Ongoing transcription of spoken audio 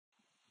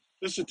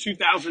This is a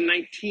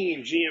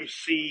 2019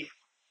 GMC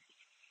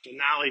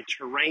Denali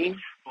Terrain,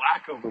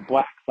 black over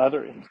black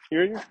leather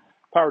interior.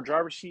 Power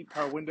driver's seat,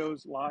 power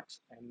windows,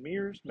 locks, and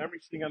mirrors. Memory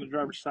sitting on the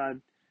driver's side.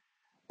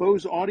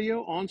 Bose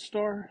audio,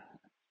 OnStar,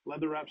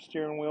 leather wrapped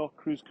steering wheel,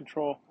 cruise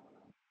control,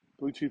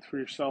 Bluetooth for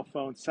your cell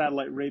phone,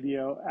 satellite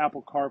radio,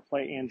 Apple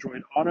CarPlay,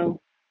 Android Auto,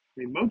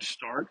 remote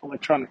start,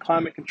 electronic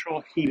climate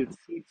control, heated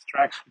seats,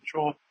 traction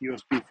control,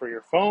 USB for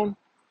your phone,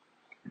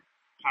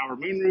 power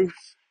moonroof.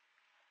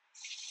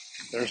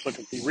 There's look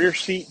at the rear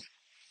seat,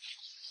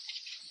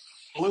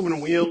 aluminum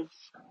wheels,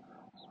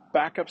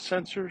 backup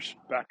sensors,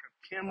 backup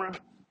camera,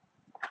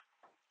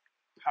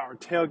 power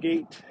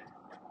tailgate,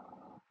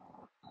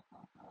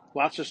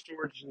 lots of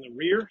storage in the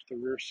rear. The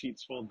rear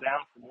seats fold down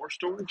for more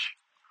storage.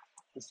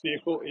 This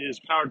vehicle is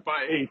powered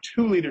by a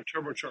 2-liter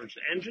turbocharged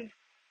engine,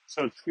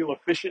 so it's fuel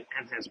efficient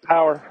and has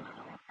power.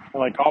 And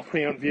like all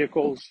pre-owned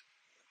vehicles,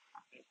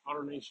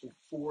 Autonation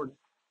Ford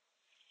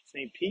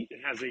St. Pete, it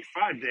has a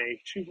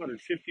 5-day,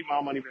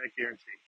 250-mile money-back guarantee.